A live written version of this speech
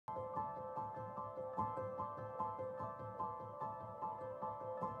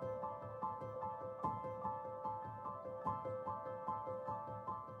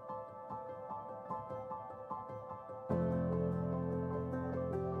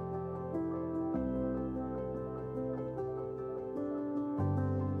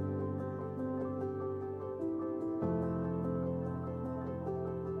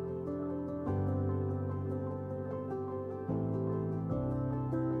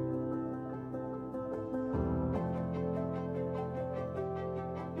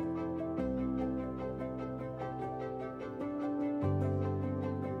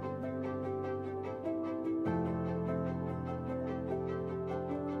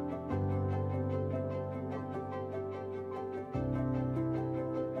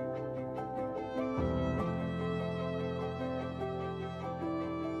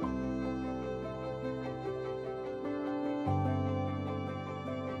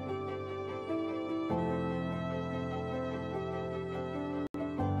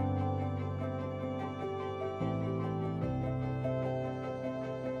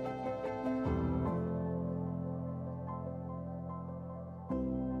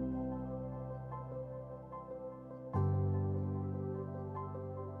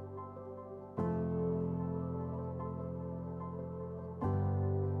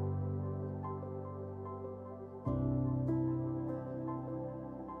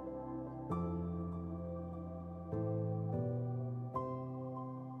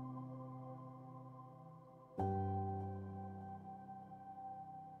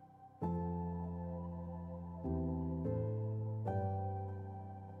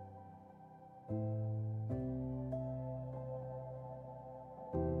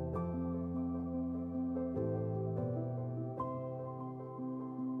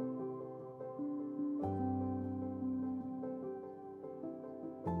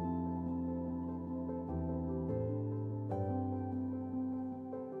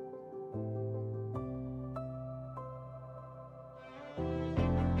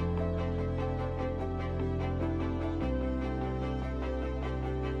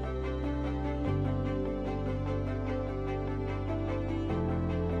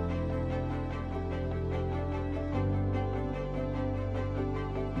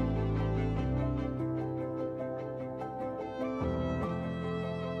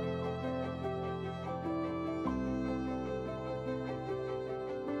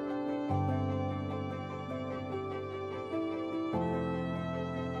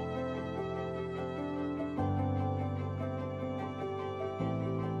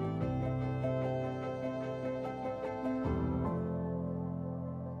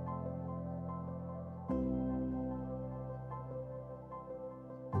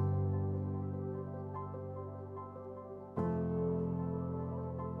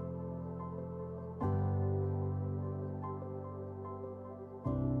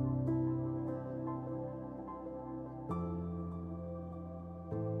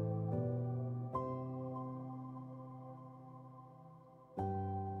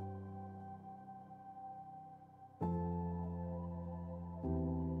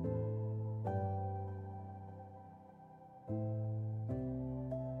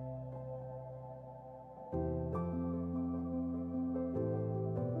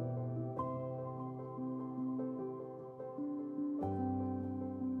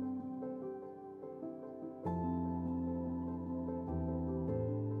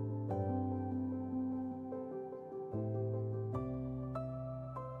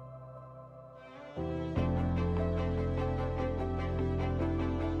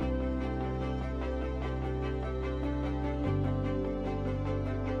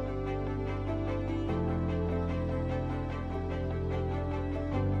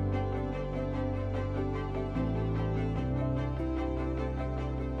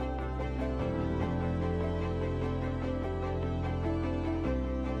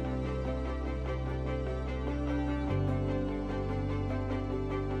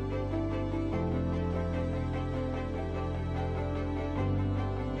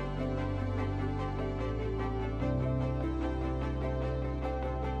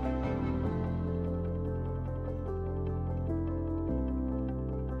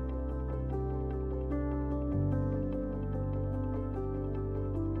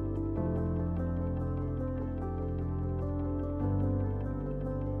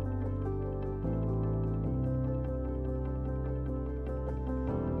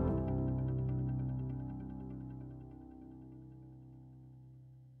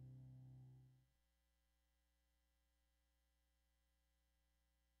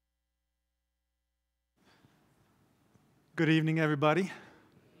Good evening, everybody.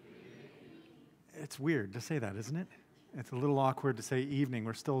 It's weird to say that, isn't it? It's a little awkward to say evening.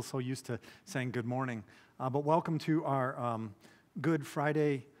 We're still so used to saying good morning. But welcome to our Good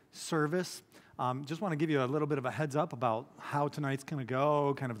Friday service. Just want to give you a little bit of a heads up about how tonight's going to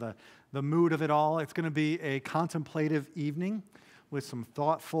go, kind of the mood of it all. It's going to be a contemplative evening with some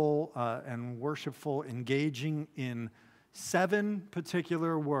thoughtful and worshipful engaging in 7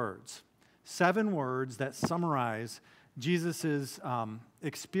 particular words. 7 words that summarize Jesus'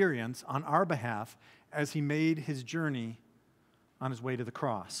 experience on our behalf as he made his journey on his way to the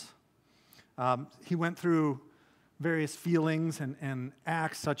cross. He went through various feelings and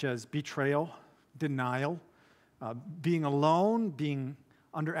acts such as betrayal, denial, being alone, being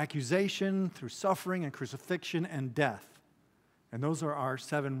under accusation, through suffering and crucifixion and death. And those are our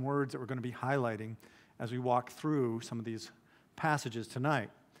 7 words that we're going to be highlighting as we walk through some of these passages tonight.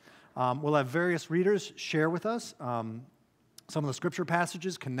 We'll have various readers share with us some of the scripture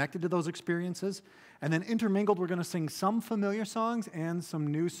passages connected to those experiences. And then intermingled, we're going to sing some familiar songs and some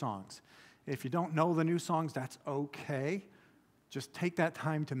new songs. If you don't know the new songs, that's okay. Just take that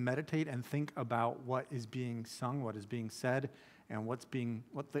time to meditate and think about what is being sung, what is being said, and what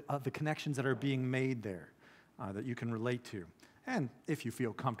the connections that are being made there that you can relate to. And if you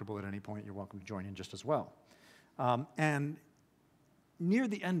feel comfortable at any point, you're welcome to join in just as well. And near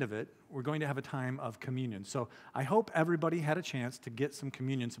the end of it, we're going to have a time of communion. So I hope everybody had a chance to get some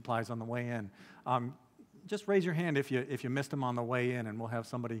communion supplies on the way in. Just raise your hand if you missed them on the way in, and we'll have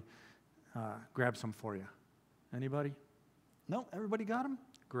somebody grab some for you. Anybody? No? Everybody got them?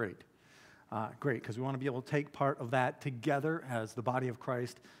 Great. Great, because we want to be able to take part of that together as the body of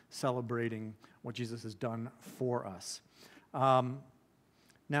Christ, celebrating what Jesus has done for us.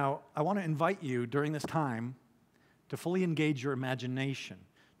 Now, I want to invite you during this time to fully engage your imagination,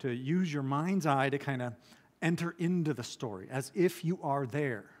 to use your mind's eye to kind of enter into the story as if you are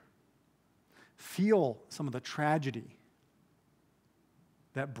there. Feel some of the tragedy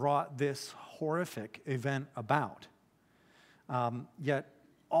that brought this horrific event about. Yet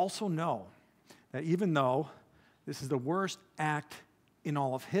also know that even though this is the worst act in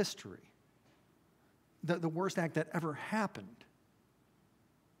all of history, the worst act that ever happened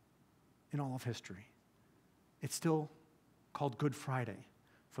in all of history, it's still called Good Friday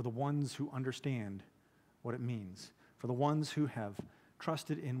for the ones who understand what it means. For the ones who have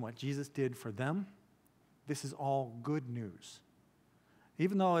trusted in what Jesus did for them, this is all good news.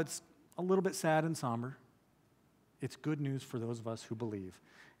 Even though it's a little bit sad and somber, it's good news for those of us who believe.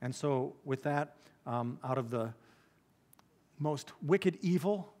 And so with that, out of the most wicked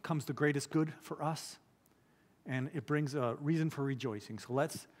evil comes the greatest good for us, and it brings a reason for rejoicing. So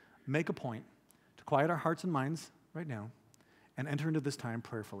let's make a point to quiet our hearts and minds right now and enter into this time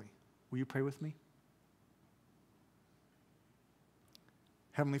prayerfully. Will you pray with me?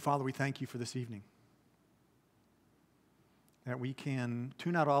 Heavenly Father, we thank you for this evening, that we can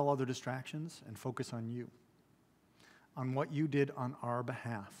tune out all other distractions and focus on you, on what you did on our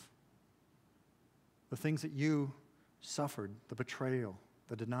behalf, the things that you suffered, the betrayal,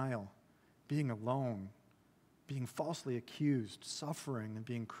 the denial, being alone, being falsely accused, suffering and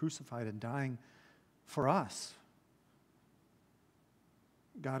being crucified and dying for us.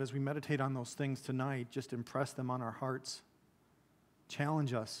 God, as we meditate on those things tonight, just impress them on our hearts.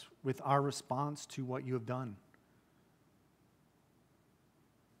 Challenge us with our response to what you have done.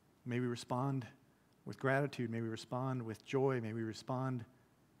 May we respond with gratitude. May we respond with joy. May we respond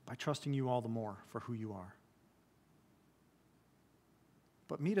by trusting you all the more for who you are.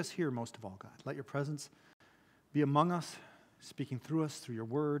 But meet us here most of all, God. Let your presence be among us, speaking through us, through your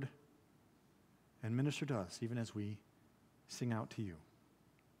word, and minister to us even as we sing out to you.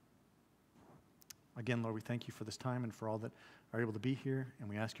 Again, Lord, we thank you for this time and for all that are able to be here, and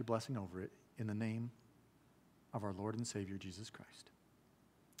we ask your blessing over it in the name of our Lord and Savior, Jesus Christ.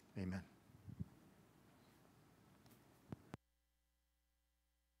 Amen.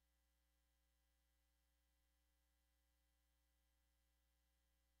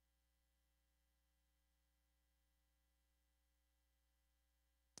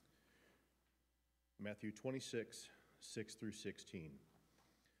 Matthew 26, 6 through 16.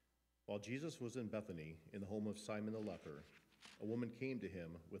 While Jesus was in Bethany, in the home of Simon the leper, a woman came to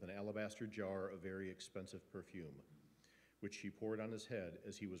him with an alabaster jar of very expensive perfume, which she poured on his head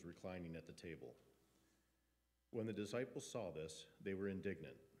as he was reclining at the table. When the disciples saw this, they were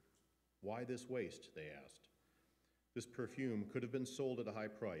indignant. "Why this waste?" they asked. "This perfume could have been sold at a high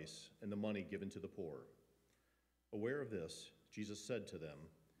price and the money given to the poor." Aware of this, Jesus said to them,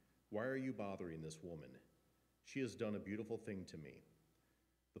 "Why are you bothering this woman? She has done a beautiful thing to me.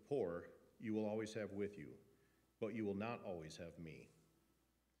 The poor you will always have with you, but you will not always have me.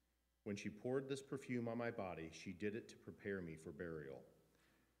 When she poured this perfume on my body, she did it to prepare me for burial.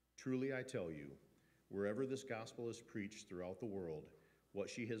 Truly I tell you, wherever this gospel is preached throughout the world, what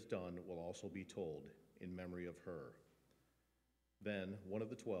she has done will also be told in memory of her." Then one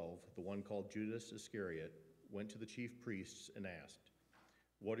of the 12, the one called Judas Iscariot, went to the chief priests and asked,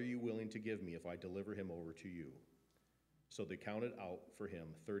 "What are you willing to give me if I deliver him over to you?" So they counted out for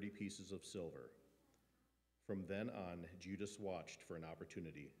him 30 pieces of silver. From then on, Judas watched for an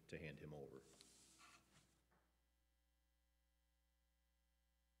opportunity to hand him over.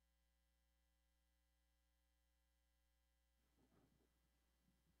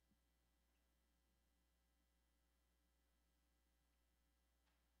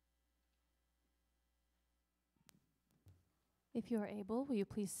 If you are able, will you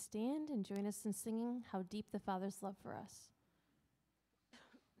please stand and join us in singing How Deep the Father's Love for Us?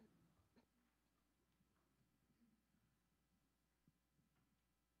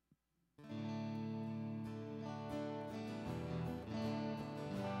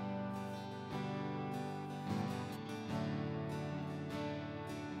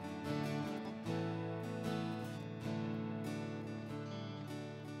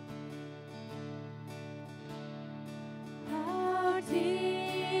 How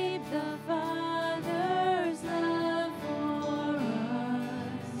deep the Father's love for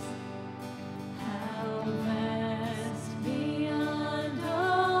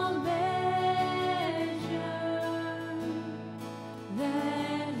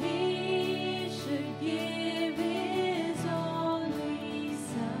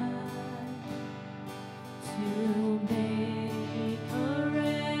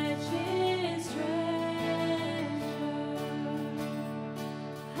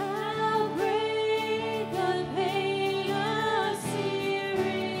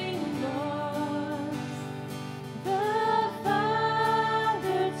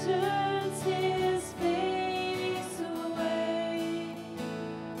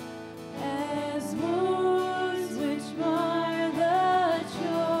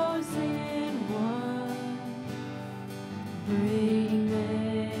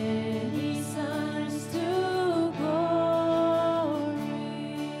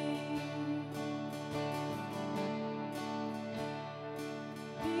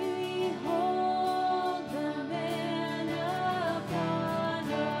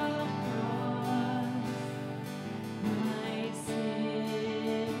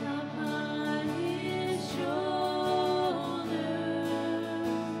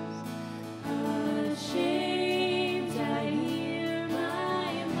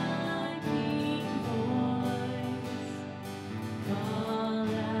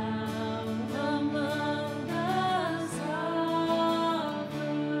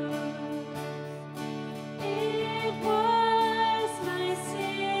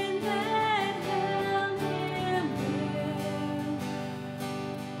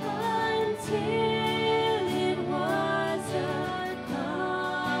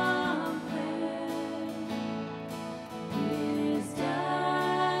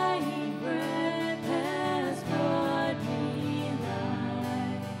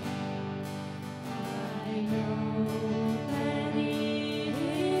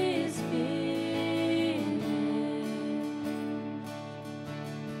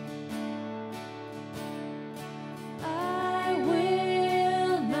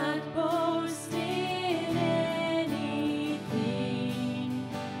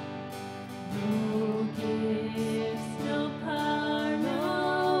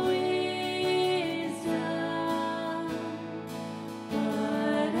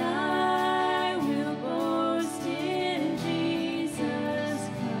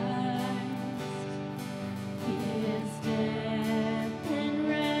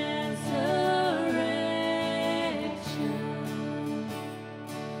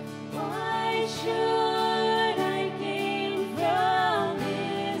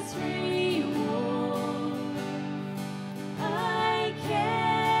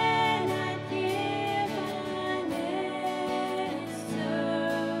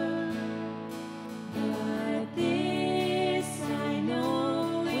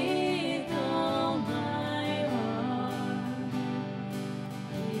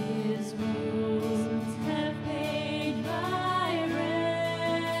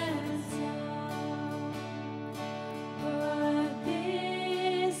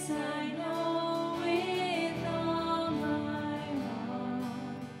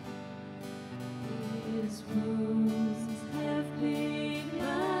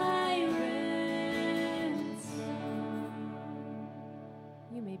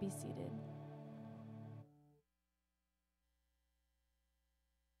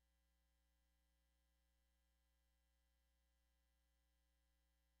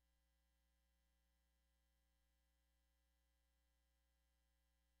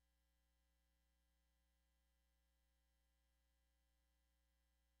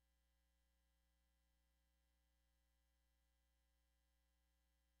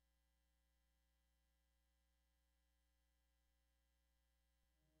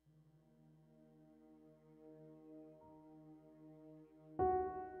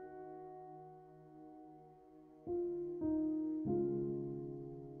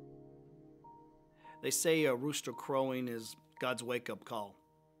They say a rooster crowing is God's wake-up call.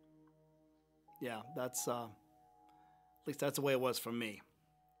 Yeah, that's, at least that's the way it was for me.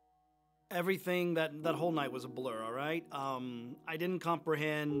 Everything, that whole night was a blur, all right? I didn't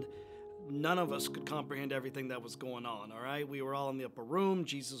comprehend, none of us could comprehend everything that was going on, all right? We were all in the upper room.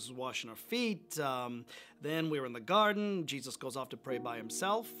 Jesus was washing our feet. Then we were in the garden. Jesus goes off to pray by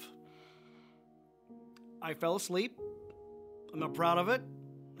himself. I fell asleep. I'm not proud of it.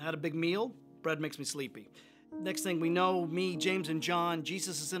 I had a big meal. Bread makes me sleepy. Next thing we know, me, James, and John,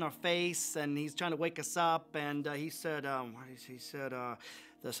 Jesus is in our face, and he's trying to wake us up, and he said, the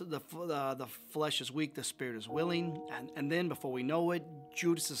flesh is weak, the spirit is willing. And then before we know it,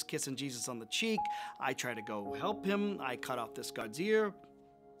 Judas is kissing Jesus on the cheek. I try to go help him. I cut off this guard's ear.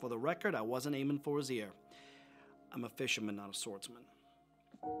 For the record, I wasn't aiming for his ear. I'm a fisherman, not a swordsman.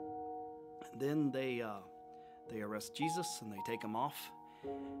 And then they arrest Jesus and they take him off.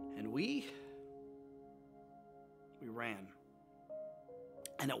 And we ran.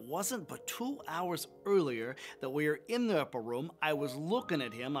 And it wasn't but 2 hours earlier that we were in the upper room. I was looking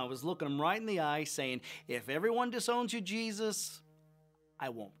at him. I was looking him right in the eye saying, if everyone disowns you, Jesus, I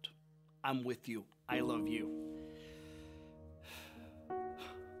won't. I'm with you. I love you.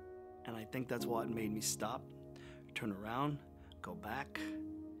 And I think that's what made me stop, turn around, go back.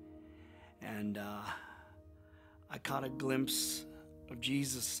 And I caught a glimpse of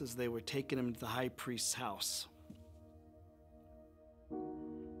Jesus as they were taking him to the high priest's house.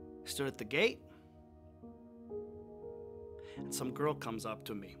 Stood at the gate, and some girl comes up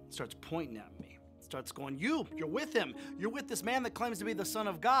to me, starts pointing at me, starts going, you're with him. You're with this man that claims to be the Son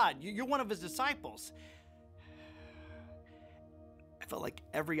of God. You're one of his disciples. I felt like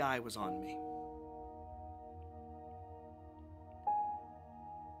every eye was on me.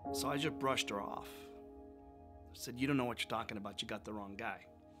 So I just brushed her off. I said, you don't know what you're talking about. You got the wrong guy.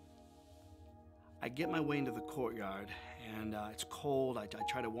 I get my way into the courtyard, and it's cold. I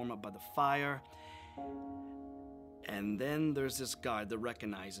try to warm up by the fire. And then there's this guard that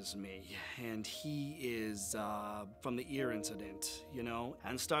recognizes me, and he is from the ear incident, you know,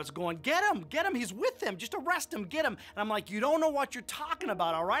 and starts going, get him, he's with him, just arrest him, get him. And I'm like, you don't know what you're talking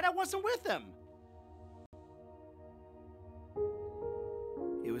about, all right? I wasn't with him.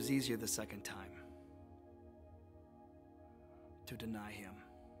 It was easier the second time to deny him.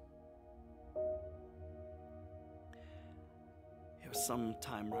 It was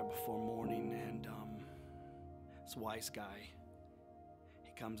sometime right before morning, and this wise guy,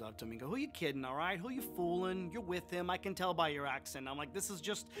 he comes up to me and goes, who you kidding, all right? Who you fooling? You're with him. I can tell by your accent. I'm like, this is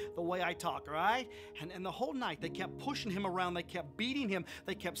just the way I talk, all right? And the whole night, they kept pushing him around. They kept beating him.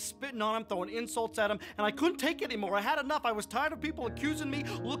 They kept spitting on him, throwing insults at him, and I couldn't take it anymore. I had enough. I was tired of people accusing me,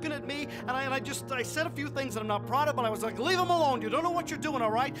 looking at me, and I said a few things that I'm not proud of, but I was like, leave him alone. You don't know what you're doing,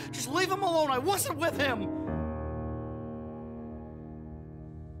 all right? Just leave him alone. I wasn't with him.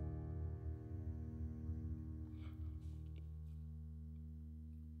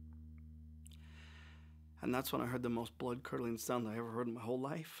 And that's when I heard the most blood-curdling sound I ever heard in my whole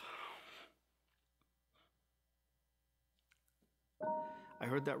life. I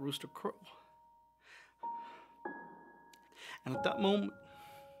heard that rooster crow. And at that moment,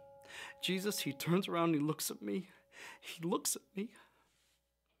 Jesus, he turns around and he looks at me. He looks at me.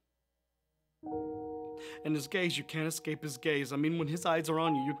 And his gaze, you can't escape his gaze. I mean, when his eyes are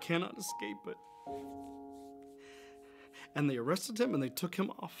on you, you cannot escape it. And they arrested him and they took him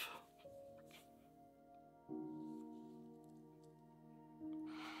off.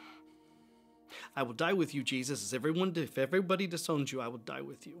 I will die with you, Jesus. If everybody disowns you, I will die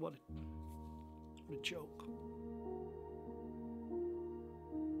with you. What a joke.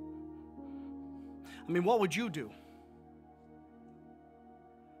 I mean, what would you do?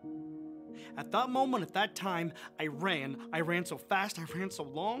 At that moment, at that time, I ran. I ran so fast, I ran so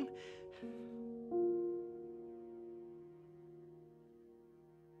long.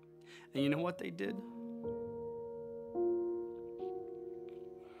 And you know what they did?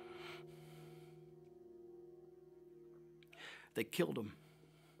 They killed him.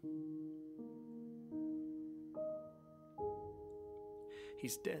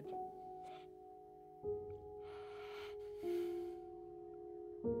 He's dead.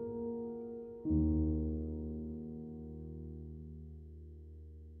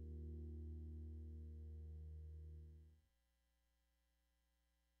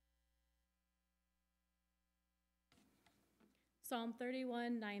 Psalm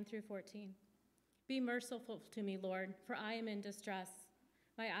 31, 9 through 14. Be merciful to me, Lord, for I am in distress.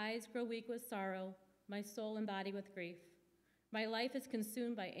 My eyes grow weak with sorrow, my soul and body with grief. My life is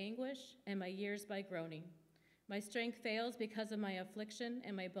consumed by anguish, and my years by groaning. My strength fails because of my affliction,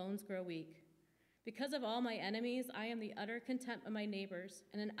 and my bones grow weak. Because of all my enemies, I am the utter contempt of my neighbors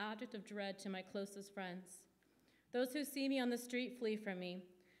and an object of dread to my closest friends. Those who see me on the street flee from me.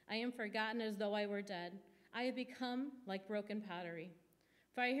 I am forgotten as though I were dead. I have become like broken pottery.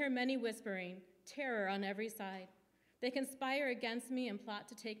 For I hear many whispering, terror on every side. They conspire against me and plot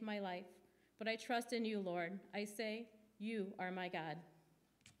to take my life. But I trust in you, Lord. I say, you are my God.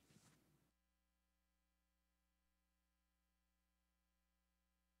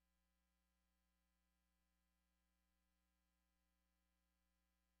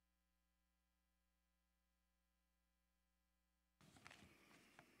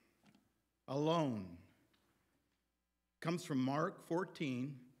 Alone comes from Mark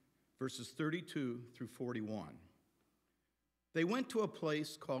 14, verses 32 through 41. They went to a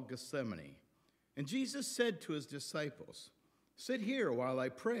place called Gethsemane, and Jesus said to his disciples, "Sit here while I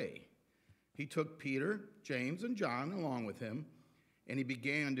pray." He took Peter, James, and John along with him, and he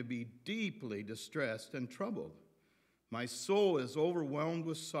began to be deeply distressed and troubled. "My soul is overwhelmed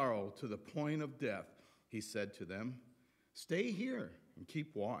with sorrow to the point of death," he said to them. "Stay here and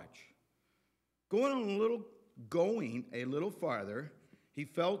keep watch." Going a little farther, he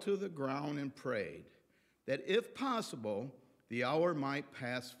fell to the ground and prayed that if possible, the hour might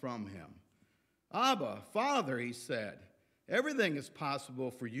pass from him. "Abba, Father," he said, "everything is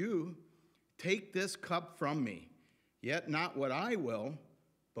possible for you. Take this cup from me, yet not what I will,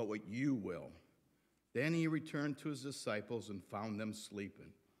 but what you will." Then he returned to his disciples and found them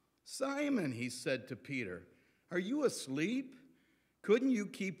sleeping. "Simon," he said to Peter, "are you asleep? Couldn't you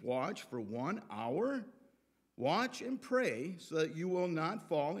keep watch for 1 hour? Watch and pray so that you will not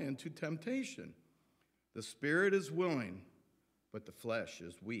fall into temptation. The spirit is willing, but the flesh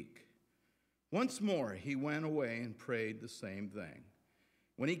is weak." Once more he went away and prayed the same thing.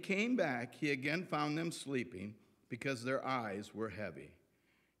 When he came back, he again found them sleeping because their eyes were heavy.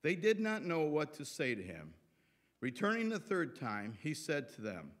 They did not know what to say to him. Returning the third time, he said to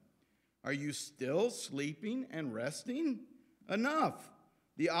them, "Are you still sleeping and resting? Enough!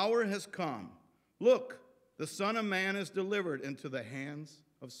 The hour has come. Look, the Son of Man is delivered into the hands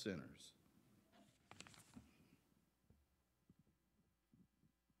of sinners."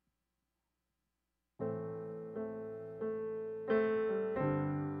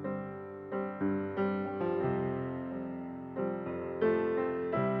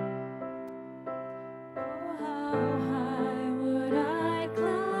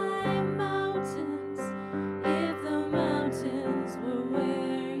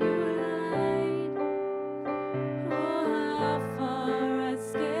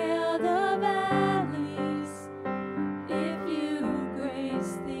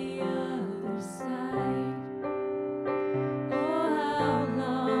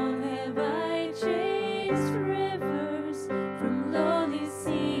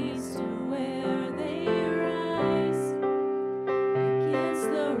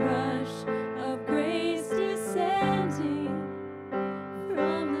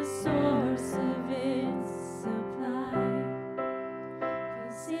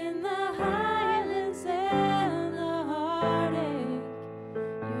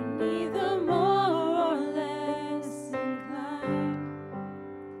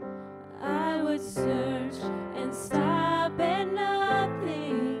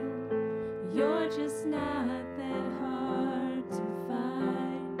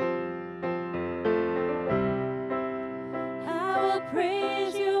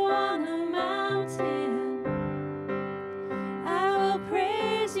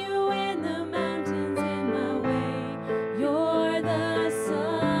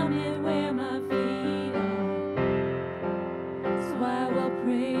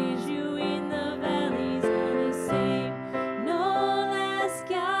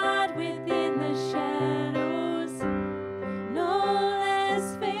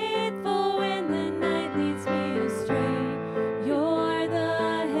 Faithful when the night leads me astray. You're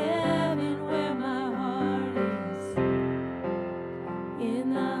the heaven where my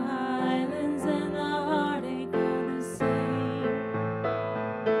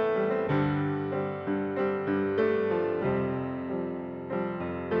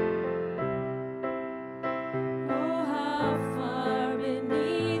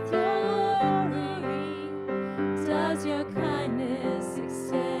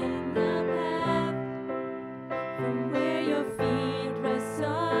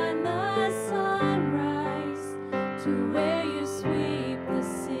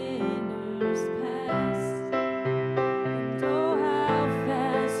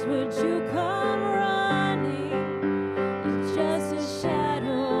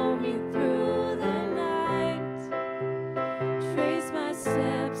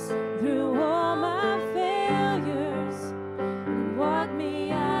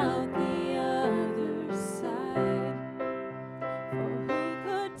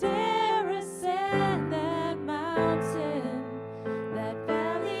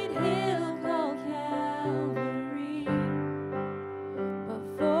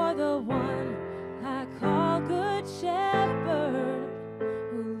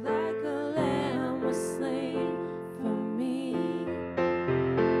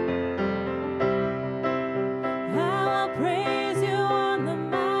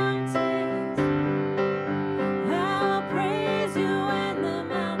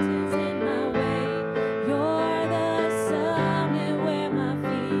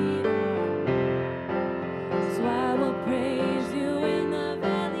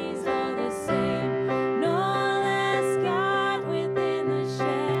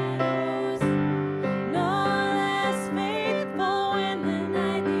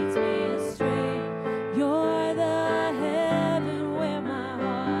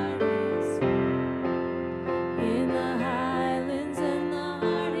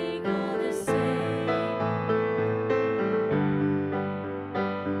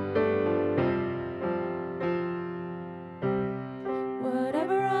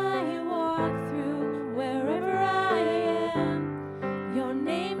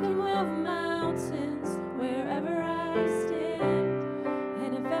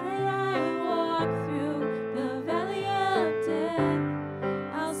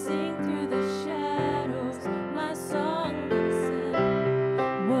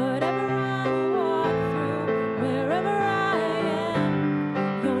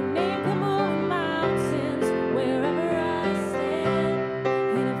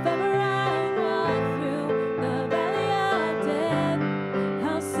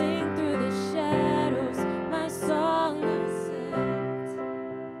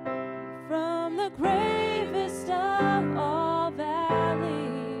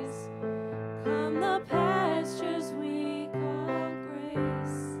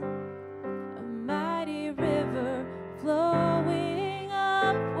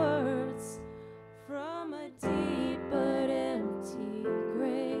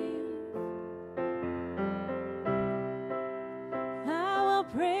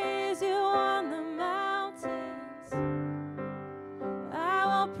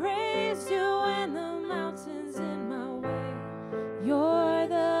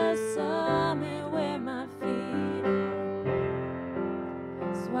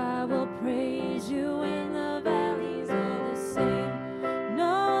why we'll praise you in the valleys all the same.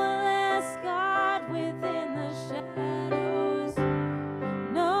 No less God within the shadows,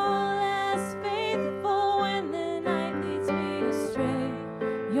 no less faithful when the night leads me astray.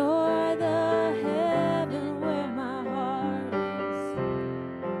 You're the heaven where my heart is.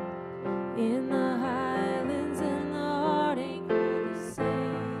 In the highlands and the heartache are the same.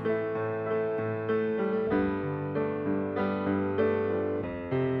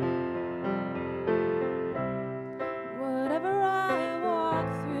 Whatever I walk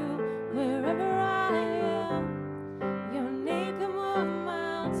through, wherever I am, your name can move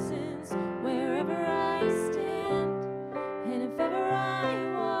mountains, wherever I stand. And if ever I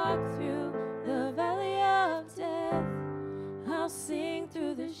walk through the valley of death, I'll sing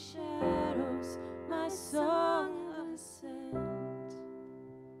through the shadows my song of ascent.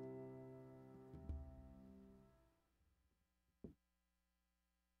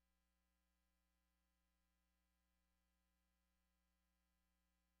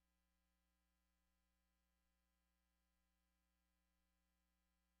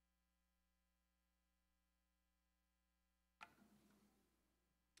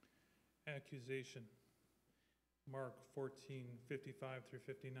 Accusation. Mark 14:55 through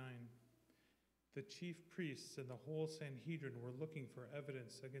 59. The chief priests and the whole Sanhedrin were looking for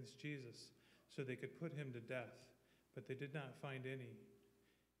evidence against Jesus so they could put him to death, but they did not find any.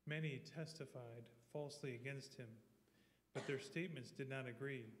 Many testified falsely against him, but their statements did not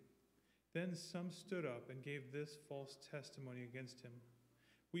agree. Then some stood up and gave this false testimony against him.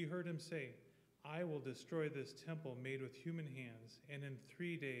 We heard him say, I will destroy this temple made with human hands, and in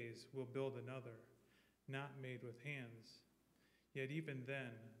 3 days will build another, not made with hands. Yet even then,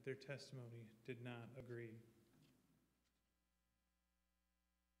 their testimony did not agree.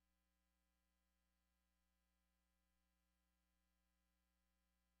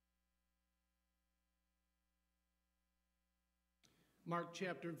 Mark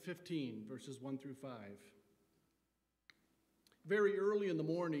chapter 15, verses 1 through 5. Very early in the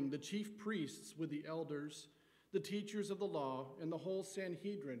morning, the chief priests with the elders, the teachers of the law, and the whole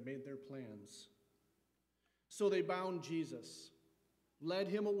Sanhedrin made their plans. So they bound Jesus, led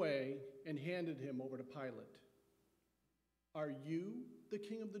him away, and handed him over to Pilate. Are you the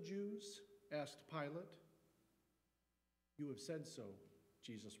king of the Jews? Asked Pilate. You have said so,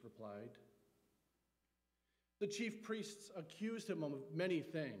 Jesus replied. The chief priests accused him of many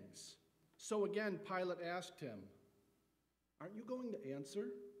things. So again, Pilate asked him, aren't you going to answer?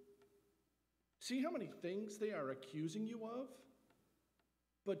 See how many things they are accusing you of?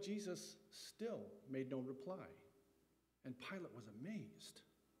 But Jesus still made no reply, and Pilate was amazed.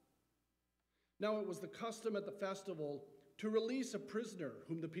 Now it was the custom at the festival to release a prisoner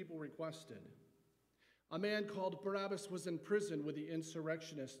whom the people requested. A man called Barabbas was in prison with the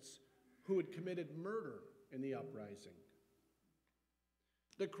insurrectionists who had committed murder in the uprising.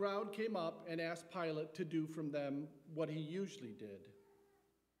 The crowd came up and asked Pilate to do from them what he usually did.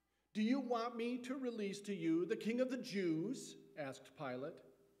 Do you want me to release to you the king of the Jews? Asked Pilate,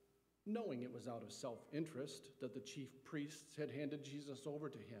 knowing it was out of self-interest that the chief priests had handed Jesus over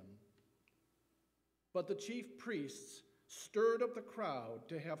to him. But the chief priests stirred up the crowd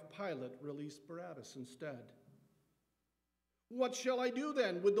to have Pilate release Barabbas instead. What shall I do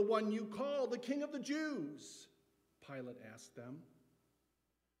then with the one you call the king of the Jews? Pilate asked them.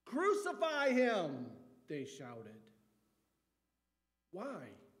 Crucify him, they shouted.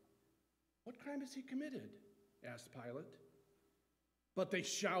 Why? What crime has he committed? Asked Pilate. But they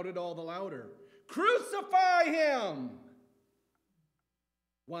shouted all the louder, Crucify him!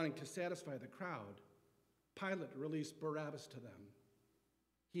 Wanting to satisfy the crowd, Pilate released Barabbas to them.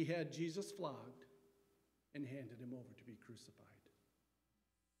 He had Jesus flogged and handed him over to be crucified.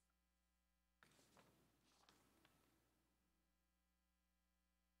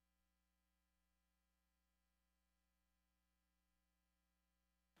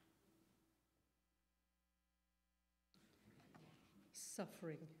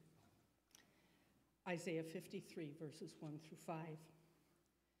 Suffering. Isaiah 53, verses 1 through 5.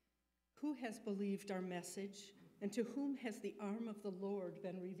 Who has believed our message, and to whom has the arm of the Lord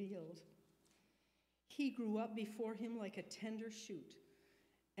been revealed? He grew up before him like a tender shoot,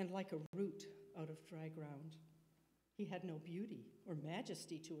 and like a root out of dry ground. He had no beauty or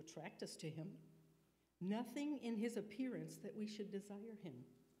majesty to attract us to him, nothing in his appearance that we should desire him.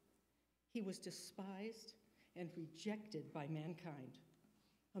 He was despised and rejected by mankind,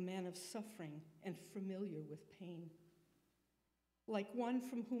 a man of suffering and familiar with pain. Like one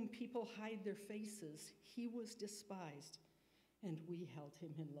from whom people hide their faces, he was despised, and we held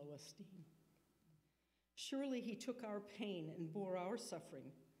him in low esteem. Surely he took our pain and bore our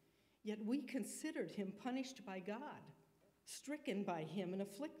suffering, yet we considered him punished by God, stricken by him and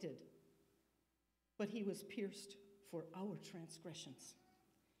afflicted. But he was pierced for our transgressions.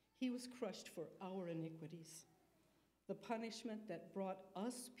 He was crushed for our iniquities. The punishment that brought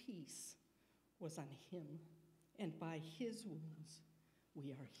us peace was on him, and by his wounds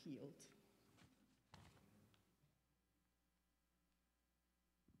we are healed.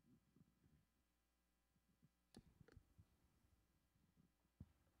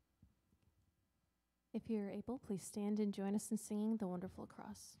 If you're able, please stand and join us in singing The Wonderful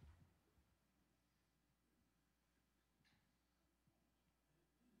Cross.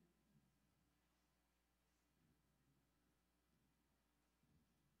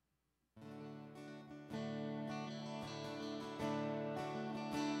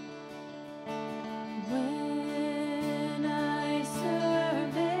 When I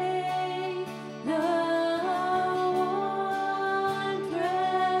survey the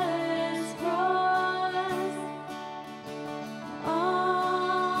wondrous cross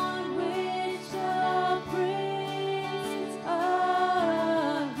on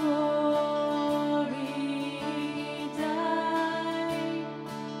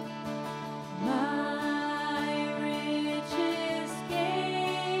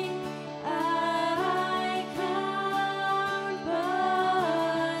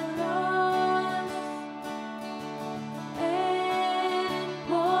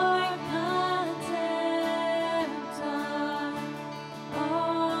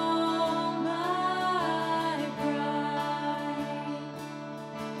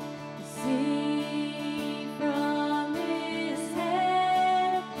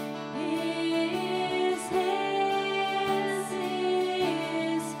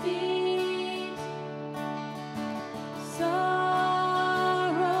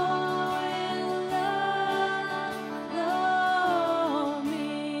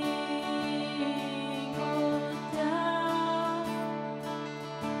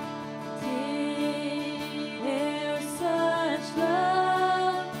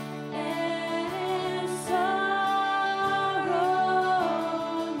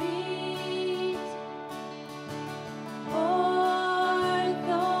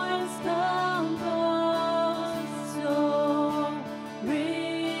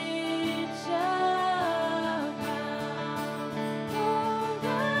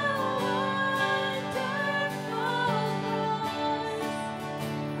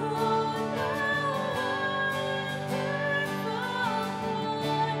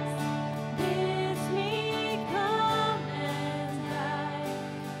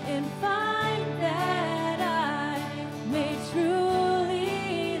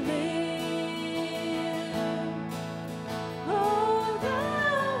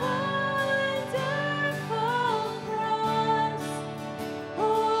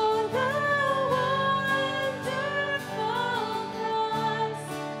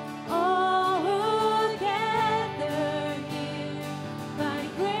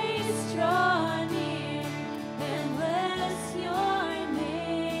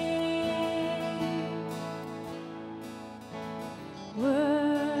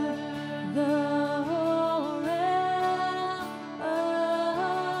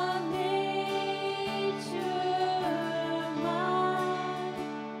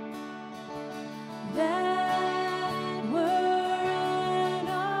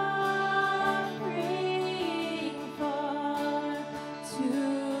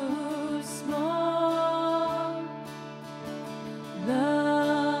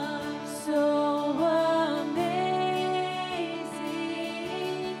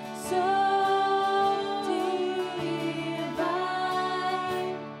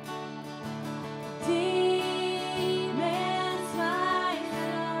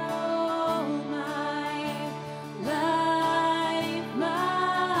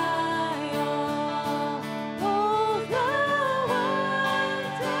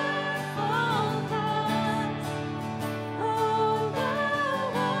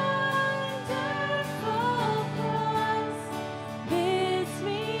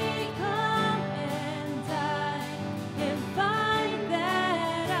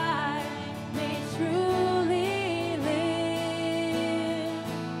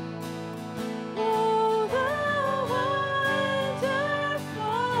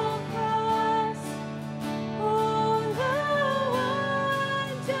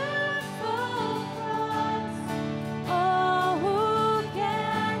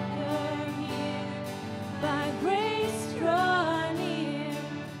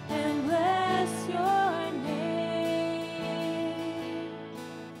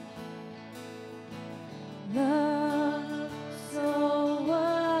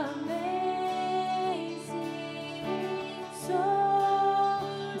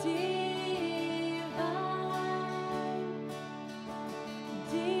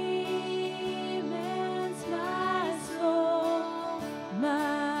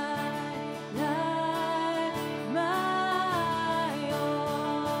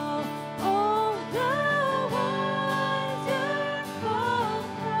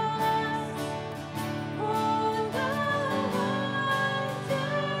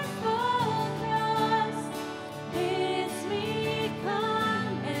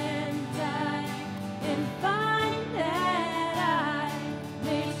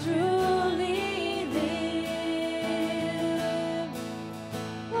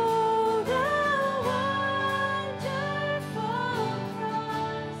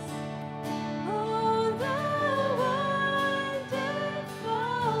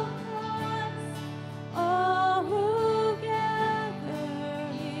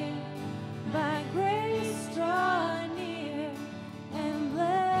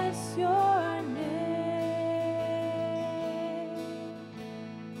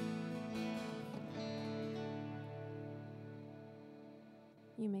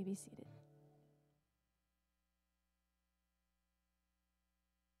You may be seated.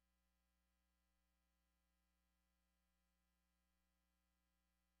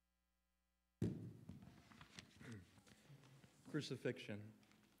 Crucifixion.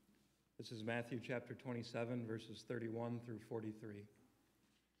 This is Matthew chapter 27, verses 31 through 43.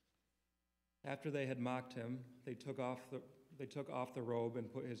 After they had mocked him, they took off the robe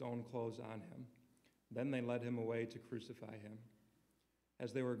and put his own clothes on him. Then they led him away to crucify him.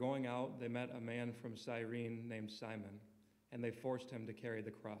 As they were going out, they met a man from Cyrene named Simon, and they forced him to carry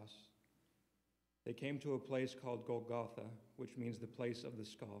the cross. They came to a place called Golgotha, which means the place of the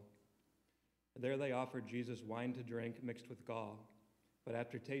skull. There they offered Jesus wine to drink mixed with gall, but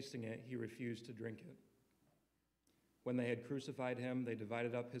after tasting it, he refused to drink it. When they had crucified him, they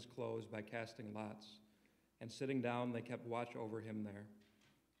divided up his clothes by casting lots, and sitting down, they kept watch over him there.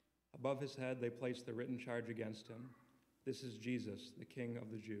 Above his head, they placed the written charge against him: "This is Jesus, the King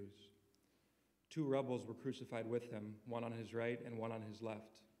of the Jews." 2 rebels were crucified with him, one on his right and one on his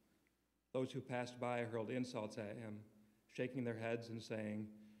left. Those who passed by hurled insults at him, shaking their heads and saying,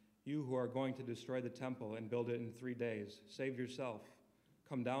 "You who are going to destroy the temple and build it in 3 days, save yourself.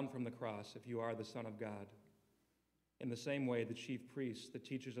 Come down from the cross if you are the Son of God." In the same way, the chief priests, the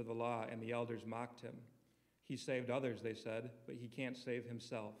teachers of the law, and the elders mocked him. "He saved others," they said, "but he can't save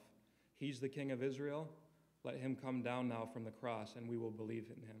himself. He's the King of Israel. Let him come down now from the cross, and we will believe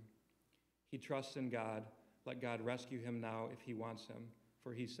in him. He trusts in God. Let God rescue him now if he wants him,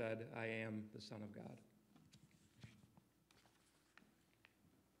 for he said, 'I am the Son of God.'"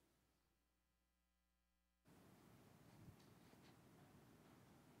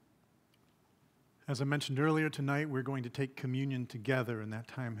 As I mentioned earlier, tonight we're going to take communion together, and that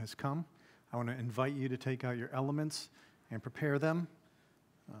time has come. I want to invite you to take out your elements and prepare them.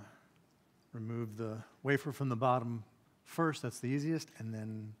 Remove the wafer from the bottom first, that's the easiest, and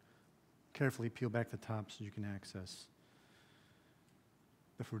then carefully peel back the top so you can access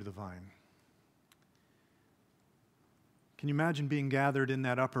the fruit of the vine. Can you imagine being gathered in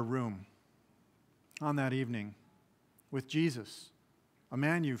that upper room on that evening with Jesus, a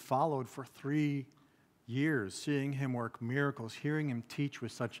man you followed for 3 years, seeing him work miracles, hearing him teach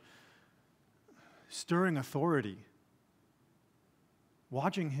with such stirring authority,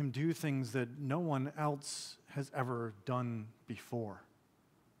 watching him do things that no one else has ever done before,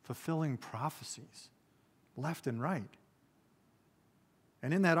 fulfilling prophecies left and right.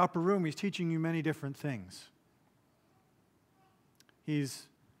 And in that upper room, he's teaching you many different things. He's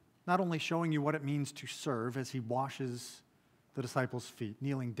not only showing you what it means to serve as he washes the disciples' feet,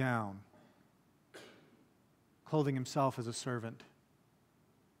 kneeling down, clothing himself as a servant,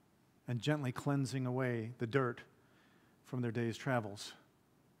 and gently cleansing away the dirt from their day's travels.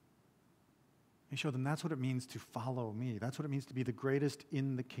 He showed them that's what it means to follow me. That's what it means to be the greatest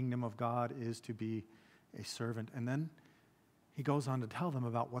in the kingdom of God, is to be a servant. And then he goes on to tell them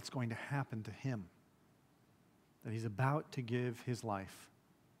about what's going to happen to him, that he's about to give his life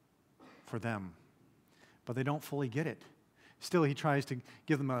for them. But they don't fully get it. Still, he tries to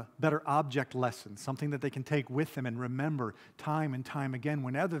give them a better object lesson, something that they can take with them and remember time and time again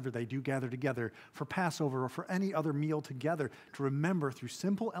whenever they do gather together for Passover or for any other meal together, to remember through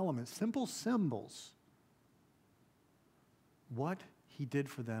simple elements, simple symbols, what he did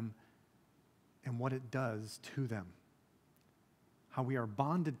for them and what it does to them. How we are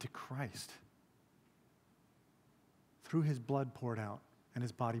bonded to Christ through his blood poured out and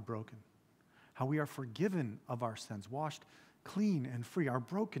his body broken. How we are forgiven of our sins, washed clean and free, our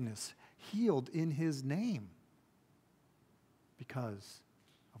brokenness healed in his name because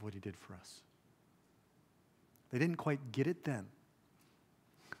of what he did for us. They didn't quite get it then,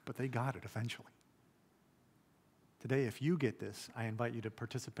 but they got it eventually. Today, if you get this, I invite you to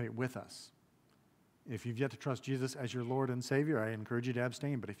participate with us. If you've yet to trust Jesus as your Lord and Savior, I encourage you to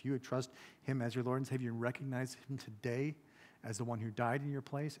abstain. But if you trust him as your Lord and Savior and recognize him today as the one who died in your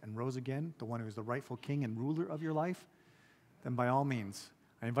place and rose again, the one who is the rightful king and ruler of your life, then by all means,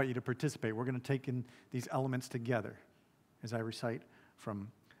 I invite you to participate. We're going to take in these elements together as I recite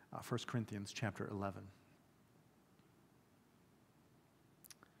from 1 Corinthians chapter 11.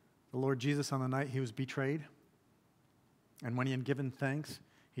 The Lord Jesus, on the night he was betrayed, and when he had given thanks,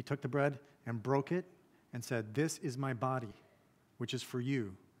 he took the bread and broke it and said, "This is my body, which is for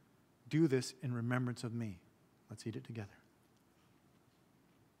you. Do this in remembrance of me." Let's eat it together.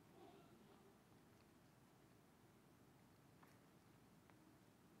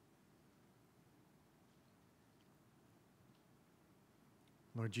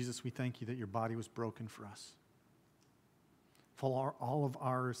 Lord Jesus, we thank you that your body was broken for us. For all of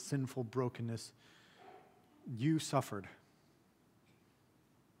our sinful brokenness, you suffered.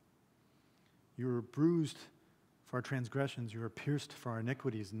 You were bruised for our transgressions. You were pierced for our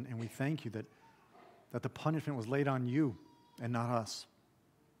iniquities. And we thank you that the punishment was laid on you and not us.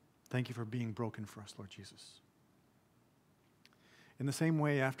 Thank you for being broken for us, Lord Jesus. In the same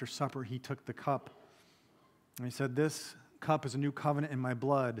way, after supper, he took the cup, and he said, "This cup is a new covenant in my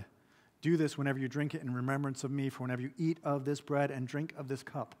blood. Do this whenever you drink it in remembrance of me, for whenever you eat of this bread and drink of this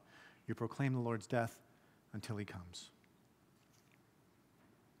cup, you proclaim the Lord's death until he comes."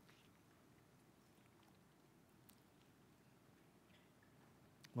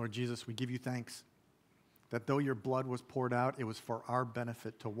 Lord Jesus, we give you thanks that though your blood was poured out, it was for our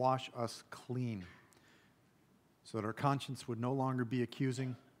benefit, to wash us clean, so that our conscience would no longer be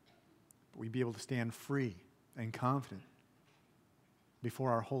accusing, but we'd be able to stand free and confident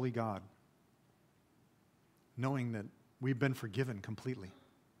before our holy God, knowing that we've been forgiven completely.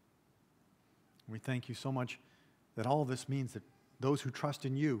 We thank you so much that all of this means that those who trust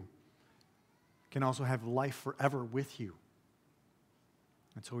in you can also have life forever with you.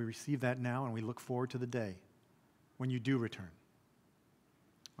 And so we receive that now, and we look forward to the day when you do return.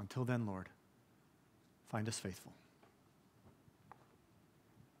 Until then, Lord, find us faithful.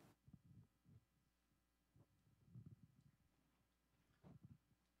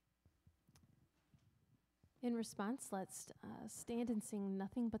 In response, let's stand and sing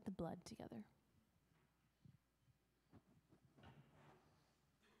Nothing But the Blood together.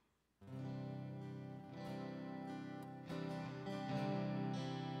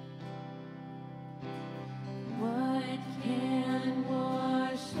 What can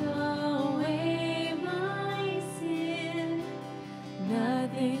wash away my sin?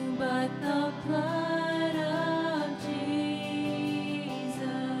 Nothing but the blood of Jesus.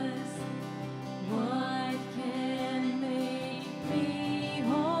 What can make me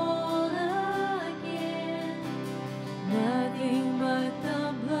whole again? Nothing but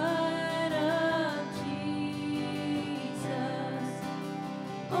the blood of Jesus.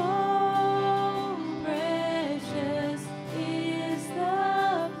 Oh, precious is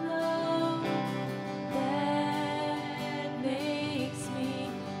the blood that makes me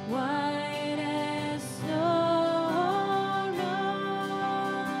white as snow. No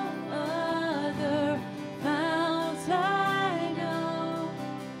other fount I know,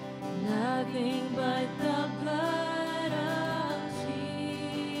 nothing but the blood of Jesus.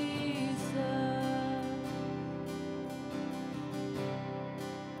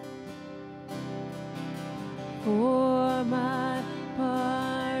 For my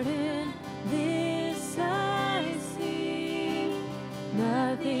pardon, this I sing,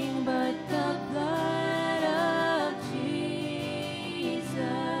 nothing but the blood of Jesus.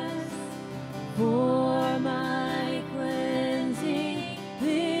 For my cleansing,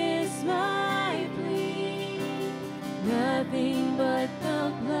 this my plea, nothing but the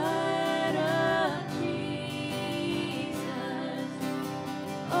blood of Jesus.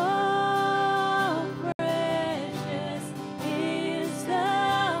 Oh, precious is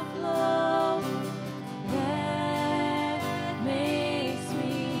the flow that makes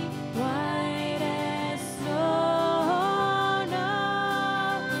me white as snow. No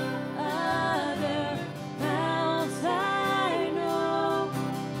other fount I know,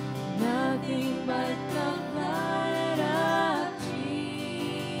 nothing but the blood of Jesus.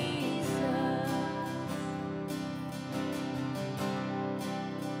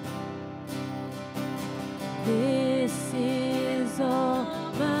 This is all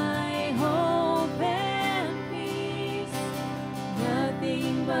my hope and peace,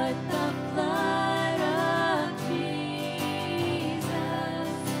 nothing but the blood of Jesus.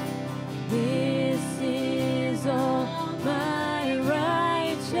 This is all my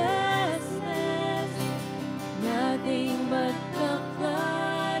righteousness, nothing but the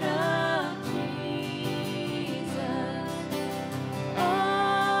blood of Jesus.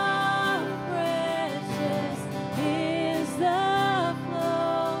 Oh, precious is the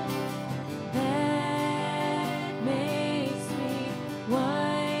flow that makes me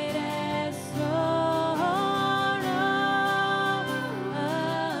white as snow. No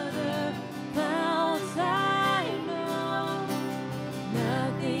other fount I know,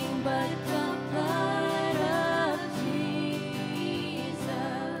 nothing but the blood of Jesus.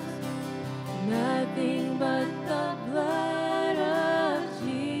 Nothing but the blood of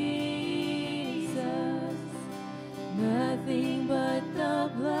Jesus. Nothing but the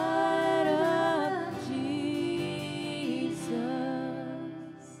blood of Jesus.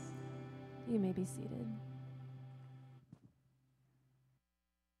 You may be seated.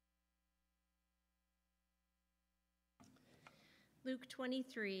 Luke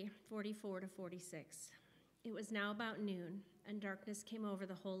 23, 44 to 46. It was now about noon, and darkness came over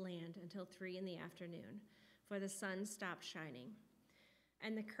the whole land until 3 p.m, for the sun stopped shining.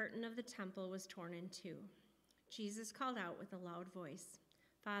 And the curtain of the temple was torn in two. Jesus called out with a loud voice,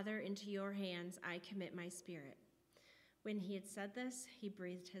 "Father, into your hands I commit my spirit." When he had said this, he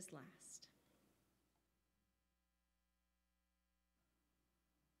breathed his last.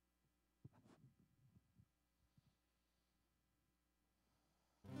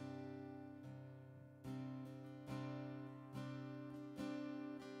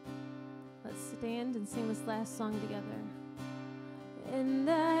 Let's stand and sing this last song together. And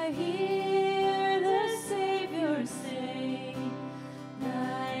I hear the Savior say,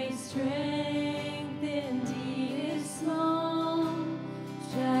 "Thy strength indeed is small.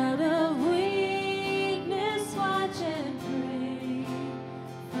 Child of weakness, watch and pray.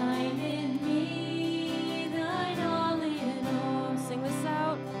 Find in me thine all in all." Sing this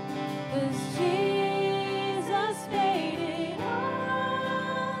out. 'Cause Jesus paid it all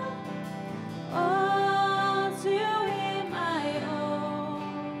to him I owe.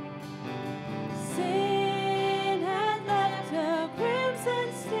 Sin had left a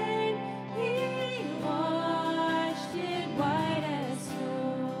crimson stain, he washed it white as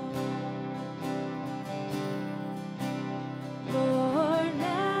snow. Lord,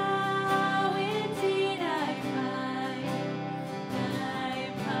 now indeed I find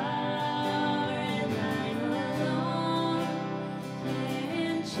thy power and thine alone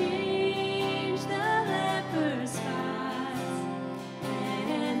can change the leper's spots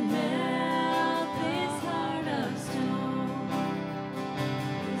and melt this heart of stone.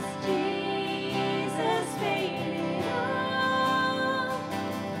 'Cause Jesus paid it all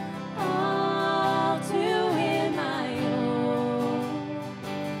to him I owe.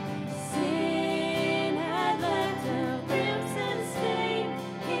 Sin had left a crimson stain,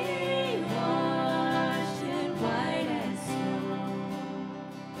 he washed it white as snow.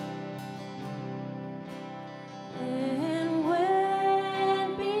 And when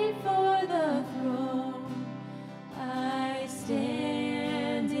before the throne I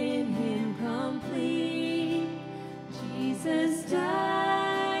stand in him complete, Jesus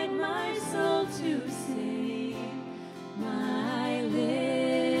died my soul to save. My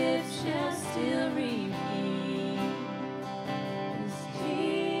lips shall still repeat, 'cause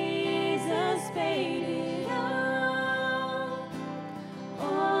Jesus paid it all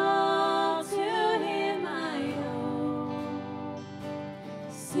to him I owe.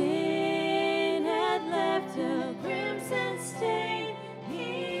 Sin had left a crimson stain,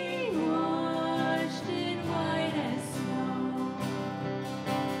 he washed it white as snow.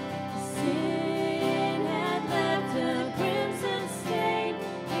 Sin had left a crimson stain,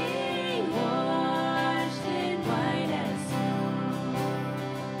 he washed it white as snow.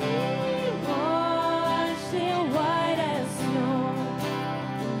 He washed it white as snow.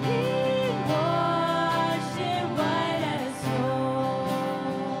 He washed it white as snow.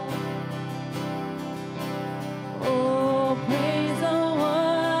 Oh, praise the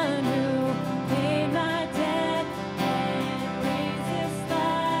one who paid my debt and raised his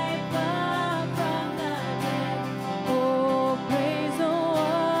life up from the dead. Oh, praise the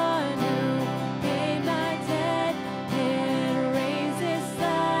one who paid my debt and raised his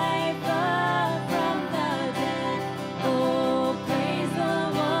life up from the dead. Oh, praise the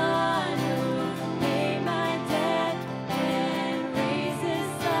one who paid my debt and raised his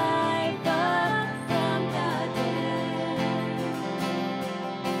life up from the dead.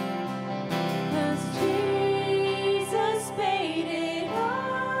 'Cause Jesus paid it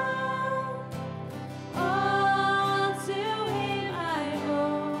all to him I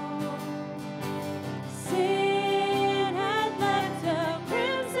owe. Sin had left a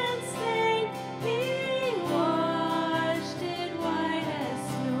crimson stain, he washed it white as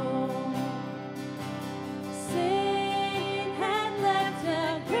snow. Sin had left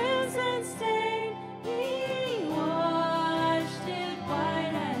a crimson stain, he washed it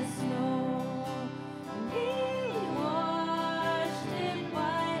white as snow. He washed it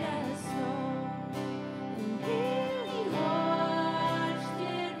white as snow. And he washed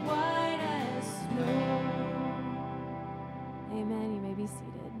it white as snow. Amen. You may be seated.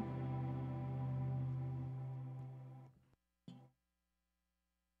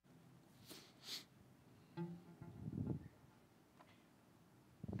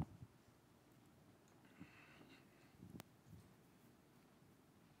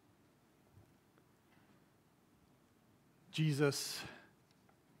 Jesus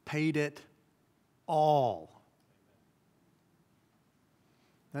paid it all.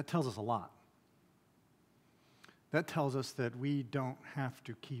 That tells us a lot. That tells us that we don't have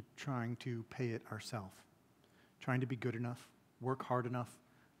to keep trying to pay it ourselves, trying to be good enough, work hard enough,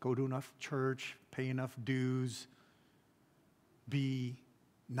 go to enough church, pay enough dues, be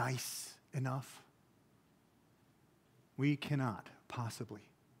nice enough. We cannot possibly.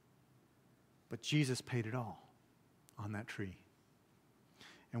 But Jesus paid it all on that tree.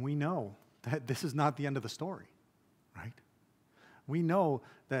 And we know that this is not the end of the story, right? We know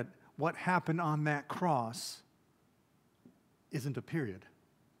that what happened on that cross isn't a period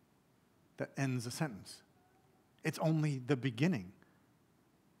that ends a sentence. It's only the beginning.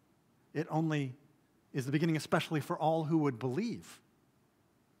 It only is the beginning, especially for all who would believe.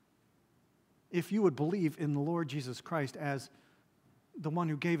 If you would believe in the Lord Jesus Christ as the one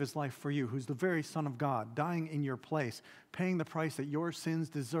who gave his life for you, who's the very Son of God, dying in your place, paying the price that your sins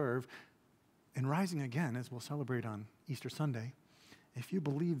deserve, and rising again, as we'll celebrate on Easter Sunday, if you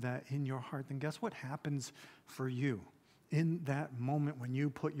believe that in your heart, then guess what happens for you in that moment when you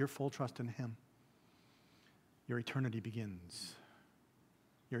put your full trust in him? Your eternity begins.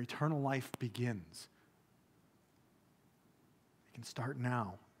 Your eternal life begins. It can start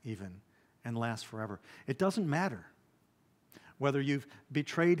now, even, and last forever. It doesn't matter whether you've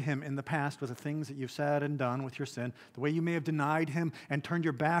betrayed him in the past with the things that you've said and done with your sin, the way you may have denied him and turned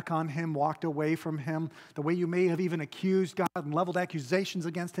your back on him, walked away from him, the way you may have even accused God and leveled accusations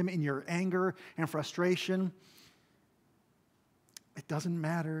against him in your anger and frustration. It doesn't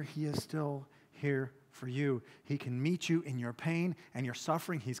matter. He is still here for you. He can meet you in your pain and your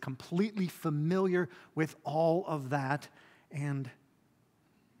suffering. He's completely familiar with all of that. And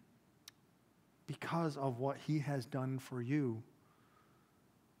because of what he has done for you,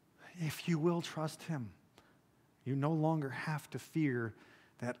 if you will trust him, you no longer have to fear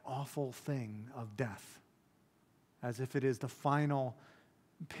that awful thing of death, as if it is the final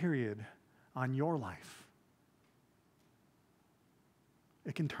period on your life.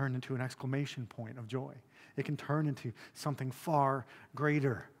 It can turn into an exclamation point of joy. It can turn into something far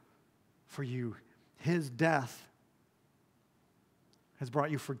greater for you. His death has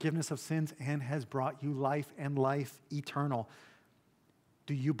brought you forgiveness of sins and has brought you life and life eternal.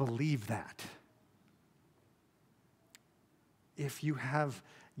 Do you believe that? If you have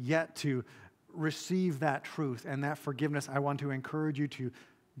yet to receive that truth and that forgiveness, I want to encourage you to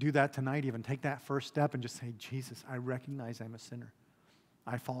do that tonight, even take that first step and just say, Jesus, I recognize I'm a sinner.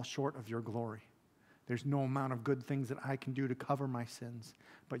 I fall short of your glory. There's no amount of good things that I can do to cover my sins,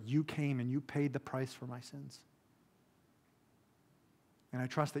 but you came and you paid the price for my sins. And I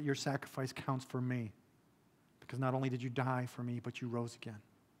trust that your sacrifice counts for me, because not only did you die for me, but you rose again.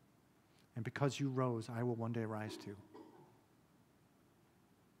 And because you rose, I will one day rise too.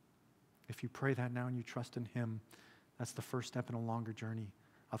 If you pray that now and you trust in him, that's the first step in a longer journey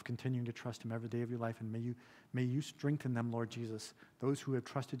of continuing to trust him every day of your life. And may you strengthen them, Lord Jesus, those who have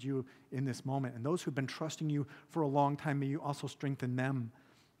trusted you in this moment. And those who have been trusting you for a long time, may you also strengthen them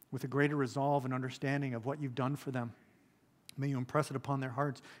with a greater resolve and understanding of what you've done for them. May you impress it upon their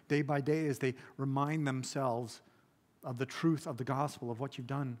hearts day by day as they remind themselves of the truth of the gospel, of what you've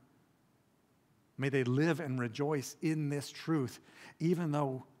done. May they live and rejoice in this truth, even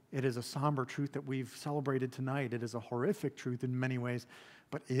though it is a somber truth that we've celebrated tonight. It is a horrific truth in many ways,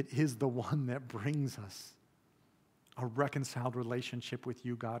 but it is the one that brings us a reconciled relationship with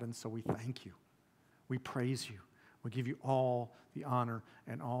you, God, and so we thank you. We praise you. We give you all the honor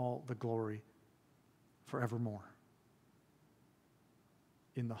and all the glory forevermore.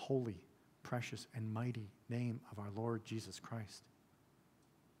 In the holy, precious, and mighty name of our Lord Jesus Christ.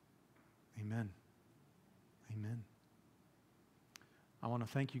 Amen. Amen. I want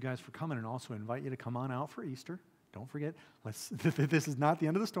to thank you guys for coming and also invite you to come on out for Easter. Don't forget, this is not the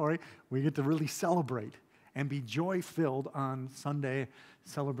end of the story. We get to really celebrate and be joy-filled on Sunday,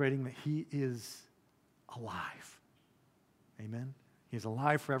 celebrating that he is alive. Amen. He is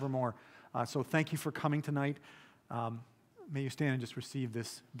alive forevermore. So thank you for coming tonight. May you stand and just receive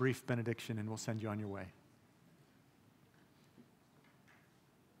this brief benediction, and we'll send you on your way.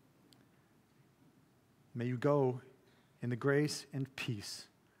 May you go in the grace and peace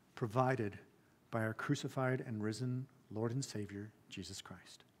provided by our crucified and risen Lord and Savior, Jesus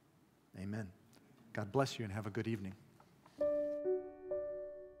Christ. Amen. God bless you and have a good evening.